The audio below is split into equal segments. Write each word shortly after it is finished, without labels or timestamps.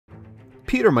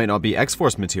Peter might not be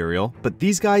X-Force material, but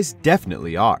these guys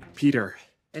definitely are. Peter.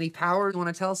 Any power you want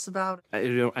to tell us about? I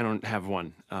don't have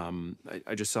one.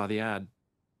 I just saw the ad.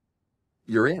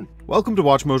 You're in. Welcome to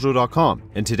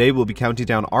WatchMojo.com, and today we'll be counting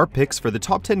down our picks for the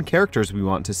top 10 characters we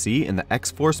want to see in the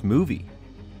X-Force movie.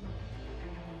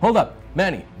 Hold up,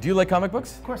 Manny, do you like comic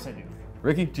books? Of course I do.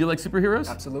 Ricky, do you like superheroes?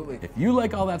 Absolutely. If you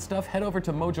like all that stuff, head over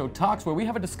to Mojo Talks, where we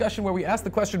have a discussion where we ask the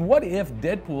question, what if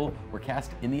Deadpool were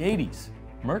cast in the 80s?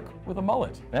 Merc with a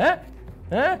mullet. Eh?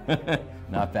 Eh?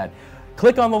 Not bad.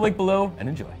 Click on the link below and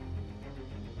enjoy.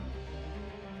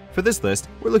 For this list,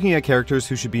 we're looking at characters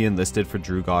who should be enlisted for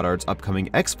Drew Goddard's upcoming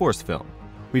X-Force film.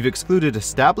 We've excluded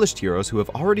established heroes who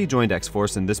have already joined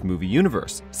X-Force in this movie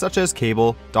universe, such as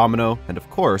Cable, Domino, and of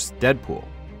course, Deadpool.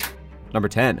 Number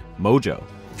 10, Mojo.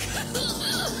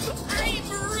 I'm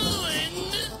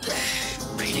ruined.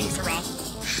 Waiting for a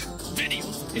video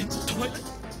in toilet.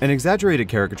 An exaggerated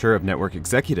caricature of network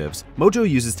executives, Mojo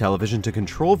uses television to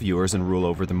control viewers and rule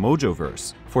over the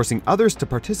Mojoverse, forcing others to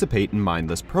participate in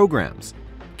mindless programs.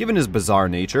 Given his bizarre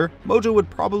nature, Mojo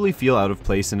would probably feel out of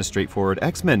place in a straightforward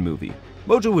X-Men movie.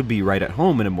 Mojo would be right at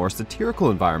home in a more satirical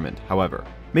environment, however,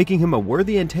 making him a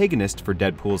worthy antagonist for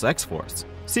Deadpool's X-Force.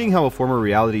 Seeing how a former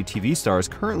reality TV star is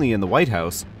currently in the White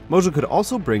House, Mojo could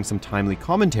also bring some timely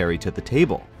commentary to the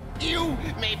table. You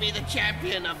may be the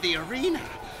champion of the arena,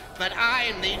 but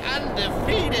I'm the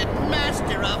undefeated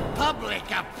master of public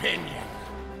opinion.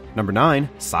 Number 9,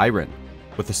 Siryn.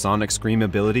 With the sonic scream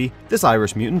ability, this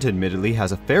Irish mutant admittedly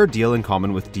has a fair deal in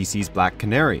common with DC's Black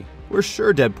Canary. We're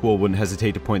sure Deadpool wouldn't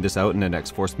hesitate to point this out in an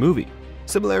X-Force movie.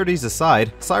 Similarities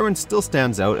aside, Siryn still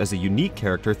stands out as a unique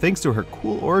character thanks to her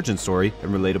cool origin story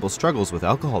and relatable struggles with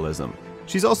alcoholism.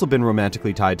 She's also been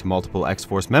romantically tied to multiple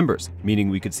X-Force members, meaning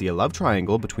we could see a love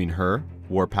triangle between her,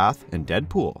 Warpath, and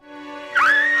Deadpool.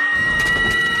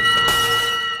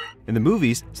 In the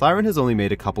movies, Siryn has only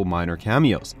made a couple minor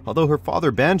cameos, although her father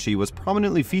Banshee was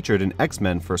prominently featured in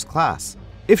X-Men First Class.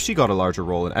 If she got a larger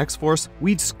role in X-Force,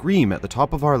 we'd scream at the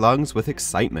top of our lungs with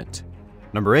excitement.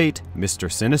 Number 8,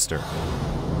 Mr. Sinister.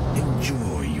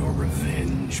 Enjoy your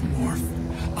revenge, Morph.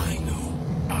 I know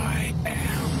I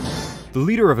am. The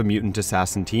leader of a mutant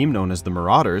assassin team known as the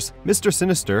Marauders, Mr.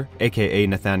 Sinister, aka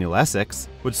Nathaniel Essex,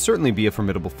 would certainly be a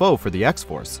formidable foe for the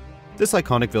X-Force. This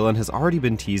iconic villain has already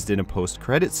been teased in a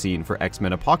post-credits scene for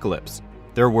X-Men Apocalypse.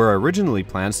 There were originally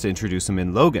plans to introduce him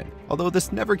in Logan, although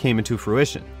this never came into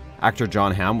fruition. Actor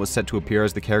John Hamm was set to appear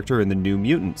as the character in the New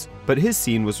Mutants, but his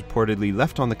scene was reportedly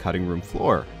left on the cutting room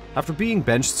floor. After being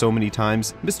benched so many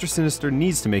times, Mr. Sinister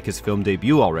needs to make his film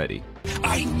debut already.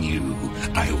 I knew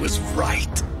I was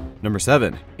right. Number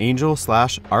 7,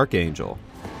 Angel/Archangel.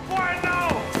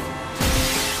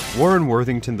 Warren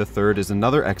Worthington III is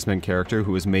another X-Men character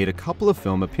who has made a couple of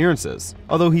film appearances,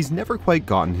 although he's never quite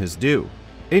gotten his due.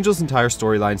 Angel's entire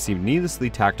storyline seemed needlessly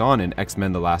tacked on in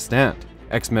X-Men The Last Stand.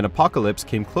 X-Men Apocalypse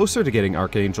came closer to getting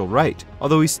Archangel right,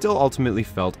 although he still ultimately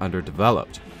felt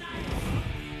underdeveloped.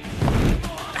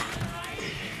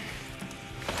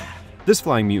 This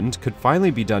flying mutant could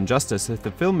finally be done justice if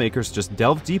the filmmakers just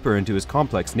delved deeper into his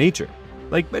complex nature.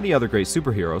 Like many other great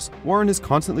superheroes, Warren is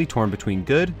constantly torn between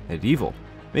good and evil,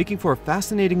 making for a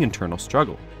fascinating internal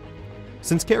struggle.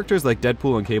 Since characters like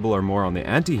Deadpool and Cable are more on the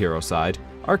anti-hero side,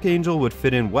 Archangel would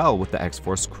fit in well with the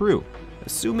X-Force crew,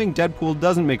 assuming Deadpool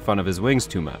doesn't make fun of his wings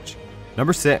too much.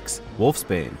 Number 6,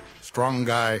 Wolfsbane. Strong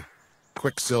guy,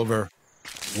 Quicksilver,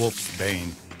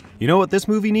 Wolfsbane. You know what this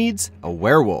movie needs? A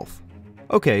werewolf.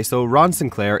 Okay, so Ron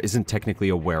Sinclair isn't technically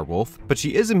a werewolf, but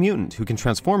she is a mutant who can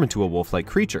transform into a wolf-like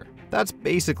creature. That's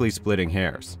basically splitting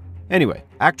hairs. Anyway,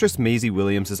 actress Maisie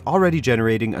Williams is already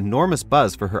generating enormous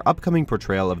buzz for her upcoming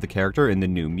portrayal of the character in the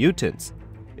New Mutants.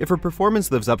 If her performance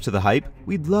lives up to the hype,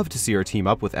 we'd love to see her team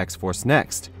up with X-Force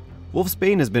next.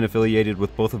 Wolfsbane has been affiliated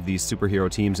with both of these superhero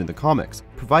teams in the comics,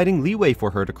 providing leeway for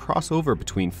her to cross over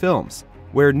between films.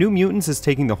 Where New Mutants is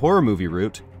taking the horror movie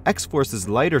route, X-Force's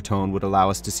lighter tone would allow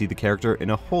us to see the character in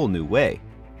a whole new way.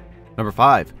 Number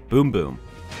 5, Boom Boom.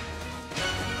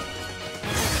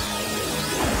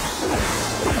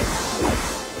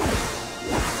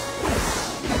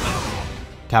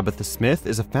 Tabitha Smith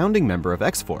is a founding member of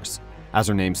X-Force. As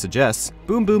her name suggests,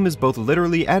 Boom Boom is both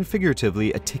literally and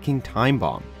figuratively a ticking time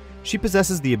bomb. She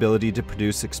possesses the ability to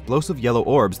produce explosive yellow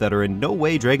orbs that are in no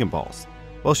way Dragon Balls.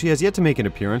 While she has yet to make an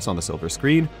appearance on the silver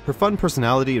screen, her fun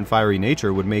personality and fiery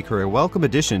nature would make her a welcome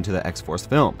addition to the X-Force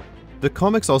film. The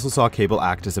comics also saw Cable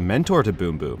act as a mentor to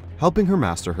Boom Boom, helping her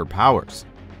master her powers.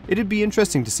 It'd be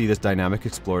interesting to see this dynamic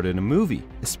explored in a movie,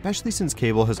 especially since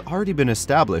Cable has already been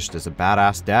established as a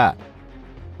badass dad.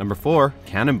 Number 4,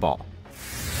 Cannonball.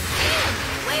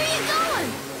 Where are you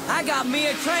going? I got me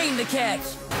a train to catch.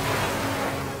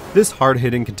 This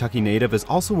hard-hitting Kentucky native is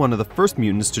also one of the first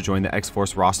mutants to join the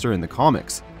X-Force roster in the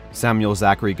comics. Samuel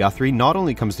Zachary Guthrie not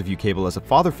only comes to view Cable as a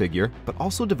father figure, but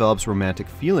also develops romantic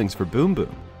feelings for Boom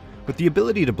Boom. With the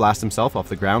ability to blast himself off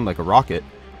the ground like a rocket,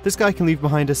 this guy can leave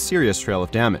behind a serious trail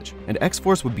of damage, and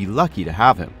X-Force would be lucky to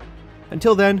have him.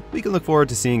 Until then, we can look forward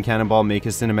to seeing Cannonball make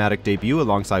his cinematic debut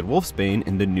alongside Wolfsbane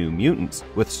in The New Mutants,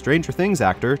 with Stranger Things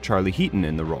actor Charlie Heaton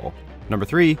in the role. Number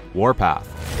 3.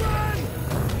 Warpath.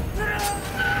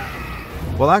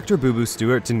 While actor Boo Boo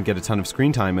Stewart didn't get a ton of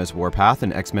screen time as Warpath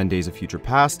in X-Men Days of Future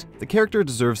Past, the character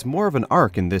deserves more of an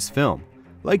arc in this film.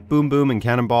 Like Boom Boom and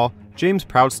Cannonball, James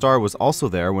Proudstar was also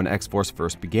there when X-Force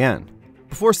first began.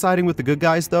 Before siding with the good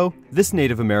guys though, this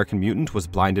Native American mutant was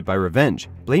blinded by revenge,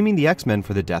 blaming the X-Men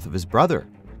for the death of his brother.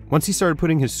 Once he started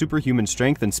putting his superhuman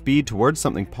strength and speed towards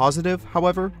something positive,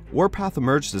 however, Warpath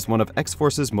emerged as one of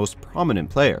X-Force's most prominent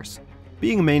players.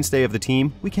 Being a mainstay of the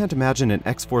team, we can't imagine an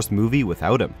X-Force movie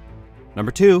without him. Number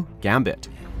 2. Gambit.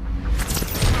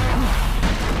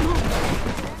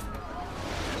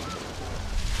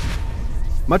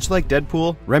 Much like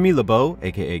Deadpool, Remy LeBeau,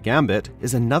 aka Gambit,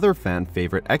 is another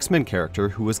fan-favorite X-Men character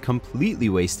who was completely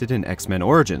wasted in X-Men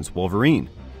Origins: Wolverine.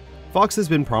 Fox has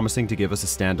been promising to give us a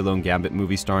standalone Gambit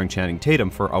movie starring Channing Tatum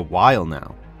for a while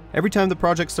now. Every time the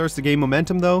project starts to gain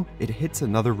momentum though, it hits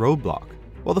another roadblock.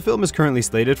 While the film is currently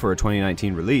slated for a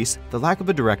 2019 release, the lack of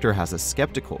a director has us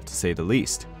skeptical, to say the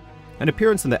least. An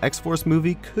appearance in the X-Force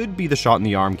movie could be the shot in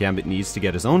the arm Gambit needs to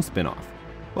get his own spin-off.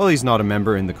 While he's not a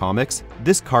member in the comics,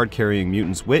 this card-carrying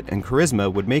mutant's wit and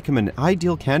charisma would make him an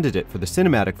ideal candidate for the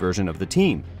cinematic version of the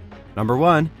team. Number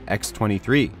 1.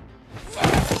 X-23.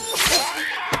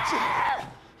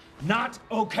 Not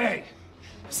okay.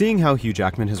 Seeing how Hugh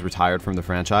Jackman has retired from the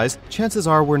franchise, chances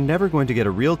are we're never going to get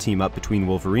a real team-up between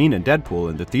Wolverine and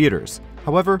Deadpool in the theaters.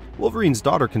 However, Wolverine's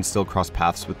daughter can still cross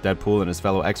paths with Deadpool and his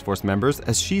fellow X-Force members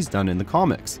as she's done in the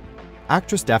comics.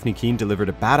 Actress Daphne Keane delivered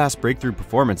a badass breakthrough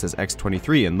performance as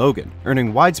X-23 in Logan,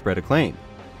 earning widespread acclaim.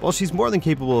 While she's more than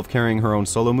capable of carrying her own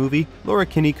solo movie, Laura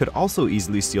Kinney could also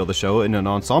easily steal the show in an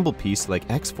ensemble piece like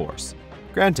X-Force.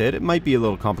 Granted, it might be a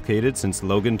little complicated since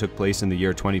Logan took place in the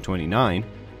year 2029.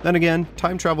 Then again,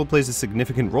 time travel plays a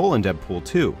significant role in Deadpool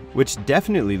 2, which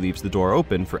definitely leaves the door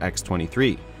open for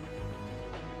X-23.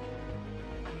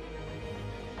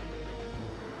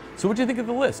 So what do you think of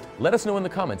the list? Let us know in the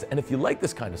comments. And if you like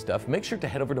this kind of stuff, make sure to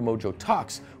head over to Mojo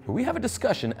Talks, where we have a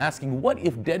discussion asking what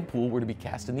if Deadpool were to be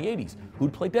cast in the 80s?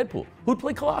 Who'd play Deadpool? Who'd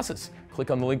play Colossus? Click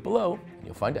on the link below and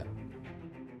you'll find out.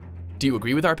 Do you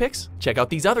agree with our picks? Check out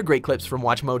these other great clips from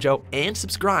WatchMojo and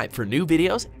subscribe for new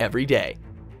videos every day.